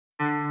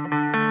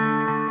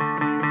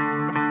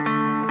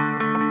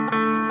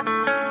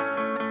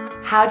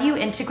How do you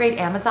integrate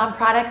Amazon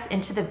products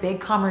into the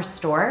BigCommerce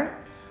store?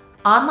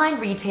 Online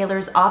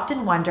retailers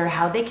often wonder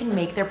how they can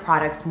make their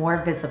products more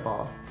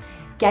visible.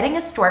 Getting a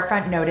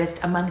storefront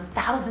noticed among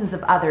thousands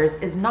of others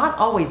is not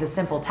always a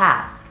simple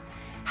task.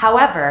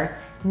 However,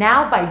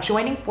 now by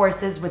joining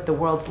forces with the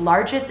world's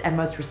largest and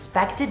most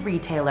respected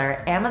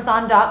retailer,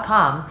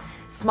 Amazon.com,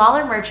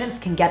 smaller merchants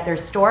can get their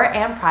store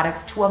and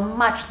products to a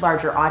much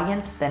larger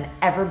audience than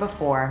ever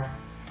before.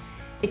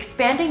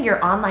 Expanding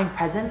your online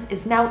presence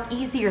is now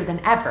easier than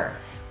ever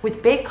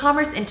with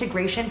BigCommerce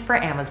integration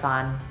for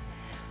Amazon.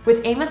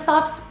 With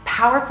Amasoft's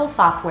powerful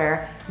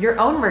software, your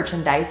own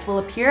merchandise will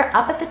appear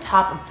up at the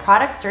top of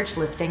product search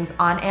listings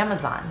on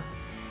Amazon,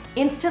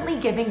 instantly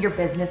giving your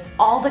business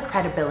all the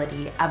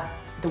credibility of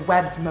the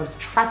web's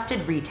most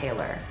trusted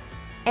retailer.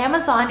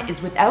 Amazon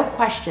is without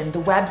question the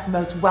web's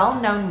most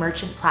well-known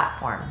merchant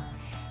platform,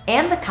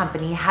 and the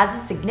company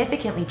hasn't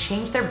significantly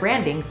changed their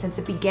branding since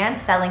it began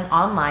selling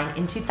online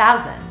in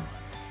 2000.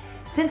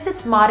 Since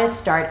its modest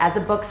start as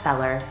a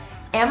bookseller,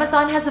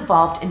 Amazon has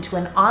evolved into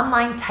an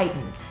online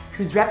titan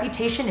whose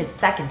reputation is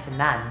second to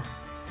none.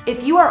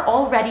 If you are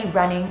already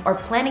running or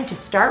planning to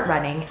start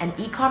running an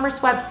e-commerce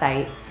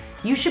website,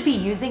 you should be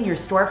using your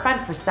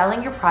storefront for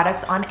selling your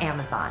products on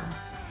Amazon.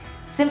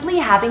 Simply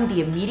having the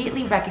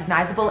immediately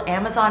recognizable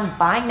Amazon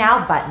Buy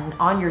Now button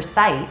on your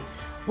site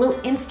will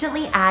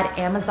instantly add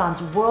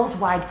Amazon's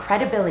worldwide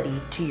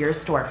credibility to your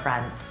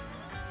storefront.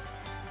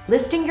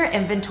 Listing your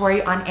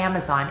inventory on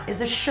Amazon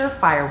is a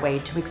surefire way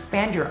to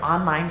expand your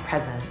online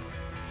presence.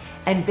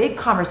 And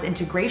BigCommerce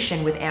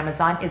integration with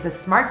Amazon is a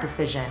smart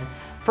decision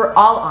for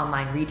all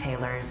online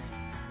retailers.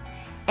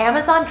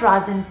 Amazon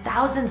draws in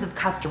thousands of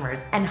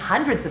customers and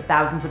hundreds of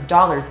thousands of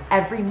dollars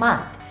every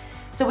month,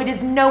 so it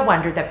is no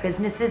wonder that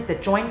businesses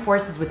that join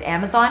forces with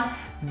Amazon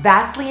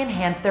vastly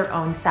enhance their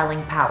own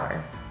selling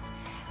power.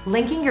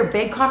 Linking your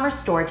BigCommerce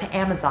store to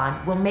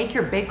Amazon will make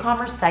your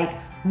BigCommerce site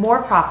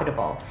more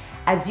profitable,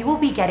 as you will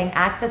be getting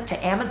access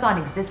to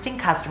Amazon existing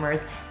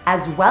customers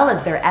as well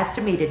as their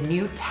estimated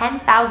new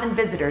 10,000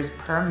 visitors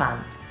per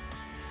month.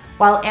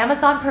 While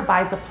Amazon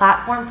provides a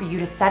platform for you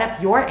to set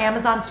up your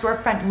Amazon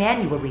storefront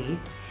manually,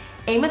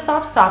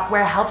 Amasoft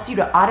software helps you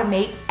to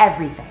automate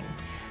everything,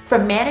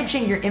 from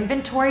managing your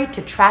inventory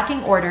to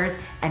tracking orders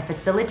and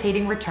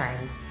facilitating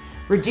returns,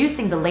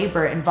 reducing the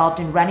labor involved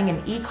in running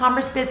an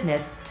e-commerce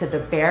business to the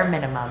bare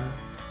minimum.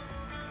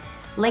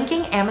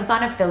 Linking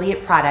Amazon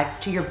affiliate products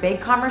to your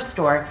BigCommerce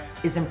store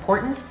is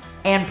important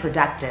and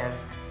productive.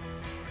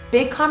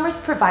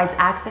 BigCommerce provides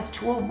access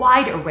to a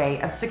wide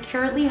array of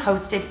securely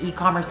hosted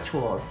e-commerce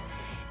tools,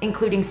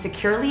 including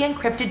securely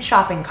encrypted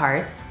shopping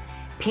carts,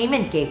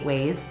 payment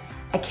gateways,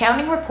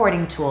 accounting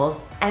reporting tools,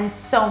 and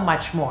so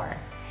much more.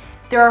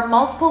 There are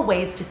multiple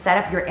ways to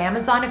set up your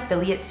Amazon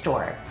affiliate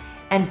store,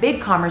 and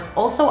BigCommerce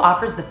also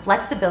offers the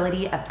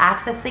flexibility of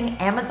accessing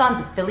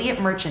Amazon's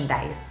affiliate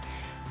merchandise,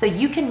 so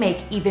you can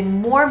make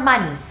even more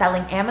money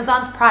selling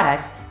Amazon's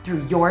products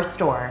through your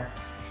store.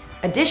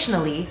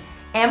 Additionally,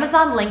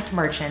 Amazon-linked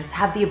merchants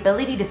have the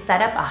ability to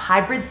set up a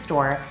hybrid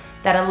store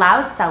that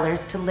allows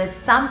sellers to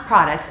list some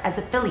products as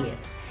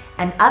affiliates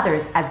and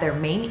others as their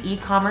main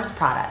e-commerce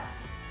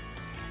products.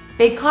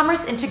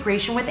 BigCommerce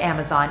integration with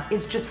Amazon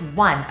is just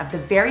one of the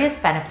various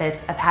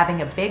benefits of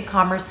having a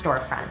BigCommerce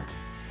storefront,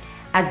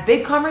 as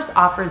BigCommerce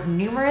offers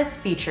numerous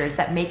features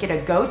that make it a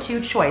go-to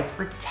choice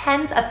for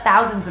tens of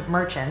thousands of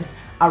merchants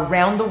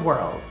around the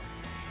world.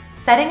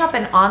 Setting up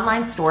an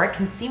online store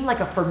can seem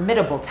like a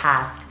formidable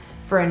task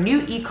for a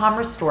new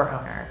e-commerce store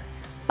owner,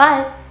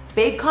 but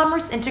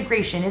BigCommerce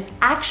integration is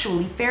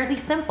actually fairly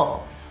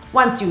simple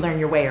once you learn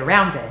your way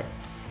around it.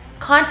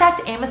 Contact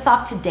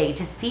Amasoft today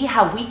to see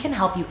how we can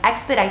help you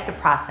expedite the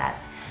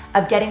process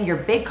of getting your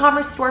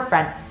BigCommerce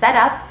storefront set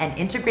up and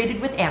integrated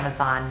with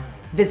Amazon.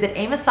 Visit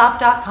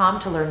Amasoft.com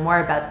to learn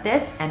more about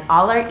this and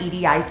all our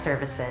EDI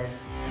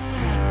services.